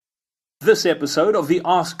This episode of the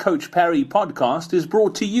Ask Coach Parry podcast is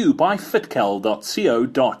brought to you by fitcal.co.za.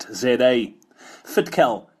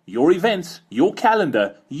 Fitcal, your events, your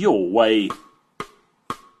calendar, your way.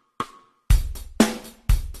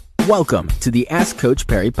 Welcome to the Ask Coach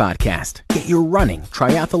Parry podcast. Get your running,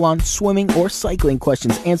 triathlon, swimming, or cycling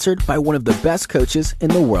questions answered by one of the best coaches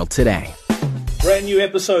in the world today. Brand new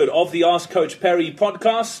episode of the Ask Coach Parry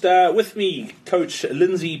podcast. With me, Coach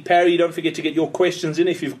Lindsay Parry. Don't forget to get your questions in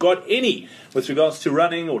if you've got any with regards to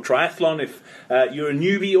running or triathlon. If you're a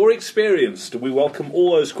newbie or experienced, we welcome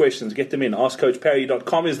all those questions. Get them in.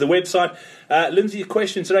 AskCoachParry.com is the website. Lindsay's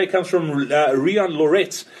question today comes from Rian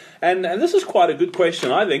Loretz. And this is quite a good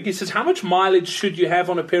question, I think. He says, how much mileage should you have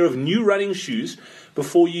on a pair of new running shoes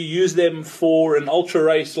before you use them for an ultra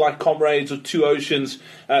race like Comrades or Two Oceans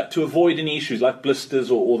to avoid any issues like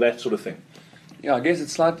blisters or that sort of thing? Yeah, I guess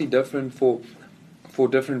it's slightly different for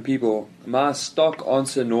different people. My stock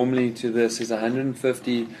answer normally to this is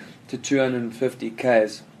 150 to 250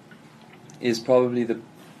 Ks is probably the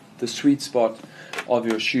sweet spot of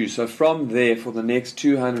your shoe. So from there, for the next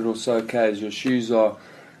 200 or so Ks, your shoes are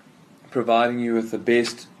providing you with the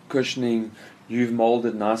best cushioning. You've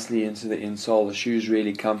molded nicely into the insole. The shoe's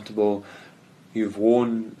really comfortable. You've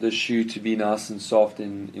worn the shoe to be nice and soft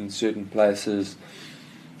in certain places.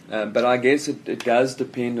 But I guess it does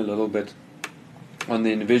depend a little bit on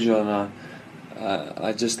the individual. And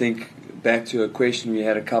I just think back to a question we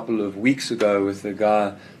had a couple of weeks ago with a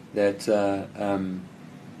guy that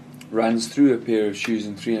runs through a pair of shoes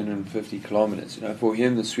in 350 kilometers. You know, for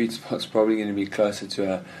him, the sweet spot's probably going to be closer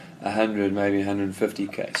to 100, maybe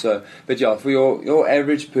 150k. So, but yeah, for your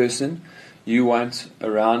average person, you want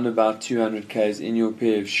around about 200k's in your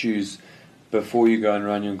pair of shoes before you go and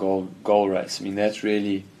run your goal race. I mean, that's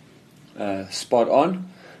really spot on,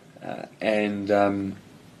 and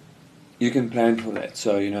you can plan for that.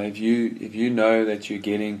 So, you know, if you know that you're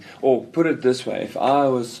getting, or put it this way, if I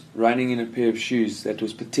was running in a pair of shoes that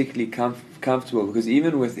was particularly comfortable, because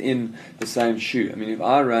even within the same shoe, I mean, if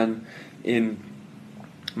I run in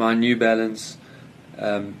my New Balance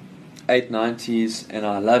 890s and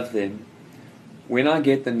I love them, when I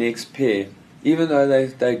get the next pair, even though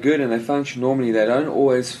they're good and they function normally, they don't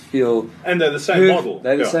always feel... And they're the same model.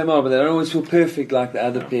 They're the same model, but they don't always feel perfect like the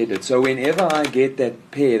other pair did. So whenever I get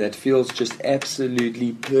that pair that feels just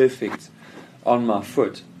absolutely perfect on my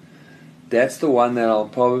foot, that's the one that I'll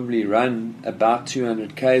probably run about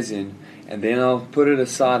 200 Ks in, and then I'll put it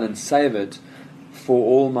aside and save it for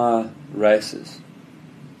all my races.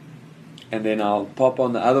 And then I'll pop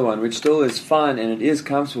on the other one, which still is fine and it is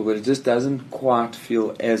comfortable, but it just doesn't quite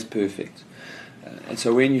feel as perfect. And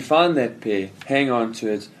so when you find that pair, hang on to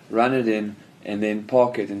it, run it in, and then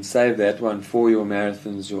park it and save that one for your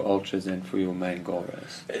marathons, your ultras, and for your main goal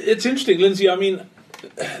race. It's interesting, Lindsay. I mean,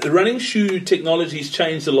 the running shoe technology's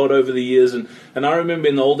changed a lot over the years, and I remember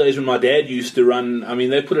in the old days when my dad used to run, I mean,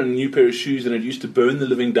 they put on a new pair of shoes and it used to burn the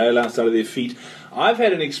living daylights out of their feet. I've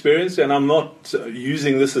had an experience, and I'm not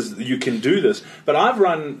using this as you can do this, but I've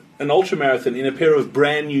run an ultramarathon in a pair of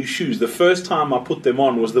brand new shoes. The first time I put them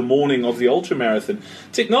on was the morning of the ultramarathon.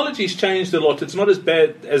 Technology's changed a lot. It's not as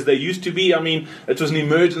bad as they used to be. I mean, it was an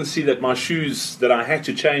emergency that my shoes, that I had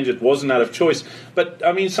to change. It wasn't out of choice. But,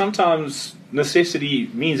 I mean, sometimes necessity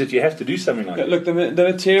means that you have to do something like that. Look, the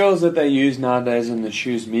materials that they use nowadays in the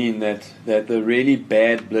shoes mean that the really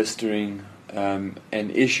bad blistering and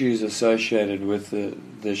issues associated with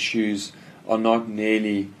the shoes are not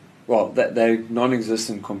nearly, well, they're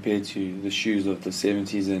non-existent compared to the shoes of the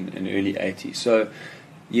 70s and early 80s. So,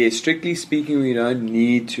 yeah, strictly speaking, we don't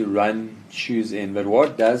need to run shoes in. But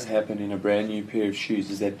what does happen in a brand new pair of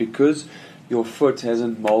shoes is that because your foot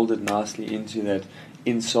hasn't molded nicely into that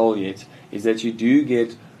insole yet, is that you do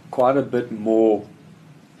get quite a bit more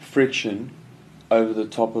friction over the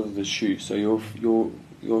top of the shoe. So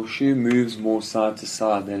your shoe moves more side to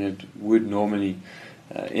side than it would normally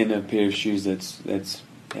in a pair of shoes that's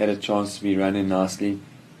had a chance to be running nicely.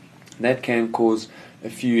 That can cause a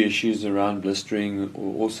few issues around blistering,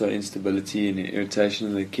 or also instability and irritation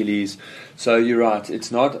of the Achilles. So you're right, it's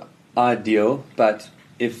not ideal, but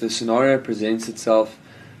if the scenario presents itself,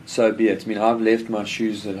 so be it. I mean, I've left my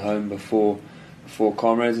shoes at home before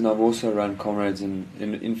Comrades, and I've also run Comrades, and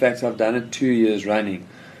in fact I've done it 2 years running,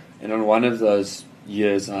 and on one of those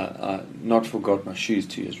years I not forgot my shoes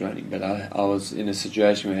 2 years running, but I was in a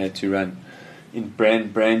situation where I had to run in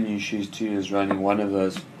brand new shoes 2 years running, one of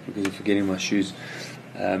those because of forgetting my shoes.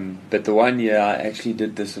 But the 1 year I actually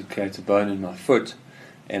did dislocate a bone in my foot,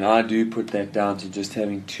 and I do put that down to just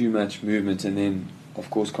having too much movement. And then of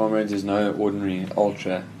course Comrades is no ordinary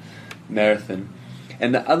ultra marathon,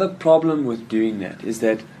 and the other problem with doing that is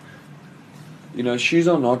that shoes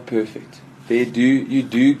are not perfect. You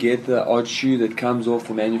do get the odd shoe that comes off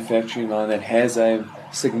the manufacturing line that has a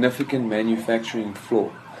significant manufacturing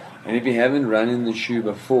flaw. And if you haven't run in the shoe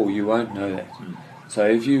before, you won't know that. So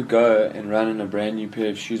if you go and run in a brand new pair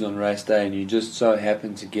of shoes on race day and you just so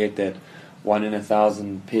happen to get that 1 in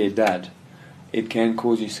 1,000 pair dud, it can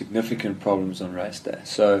cause you significant problems on race day.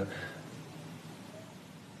 So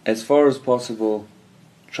as far as possible,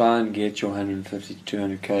 try and get your 150 to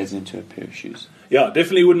 200 Ks into a pair of shoes. Yeah,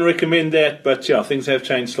 definitely wouldn't recommend that, but yeah, things have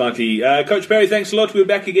changed slightly. Coach Parry, thanks a lot. We're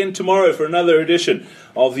back again tomorrow for another edition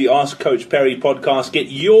of the Ask Coach Parry podcast. Get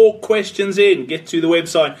your questions in. Get to the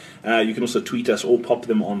website. You can also tweet us or pop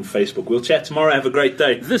them on Facebook. We'll chat tomorrow. Have a great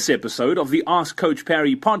day. This episode of the Ask Coach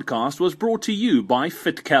Parry podcast was brought to you by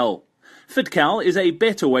FitCal. FitCal is a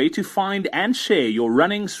better way to find and share your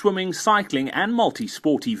running, swimming, cycling and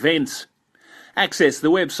multi-sport events. Access the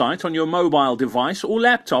website on your mobile device or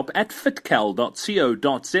laptop at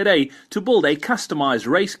fitcal.co.za to build a customized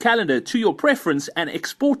race calendar to your preference and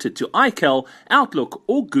export it to iCal, Outlook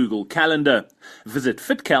or Google Calendar. Visit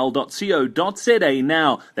fitcal.co.za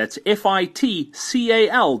now. That's fitcal.co.za.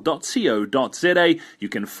 You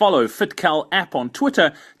can follow FitCal app on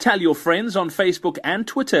Twitter. Tell your friends on Facebook and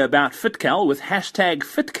Twitter about FitCal with hashtag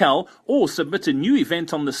FitCal or submit a new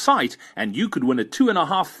event on the site and you could win a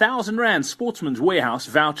 2,500 Rand Sportsman's Warehouse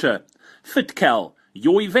voucher. FitCal,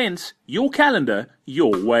 your events, your calendar,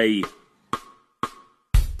 your way.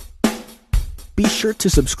 Be sure to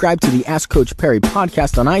subscribe to the Ask Coach Parry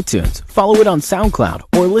podcast on iTunes, follow it on SoundCloud,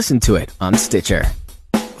 or listen to it on Stitcher.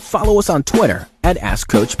 Follow us on Twitter at Ask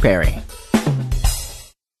Coach Parry.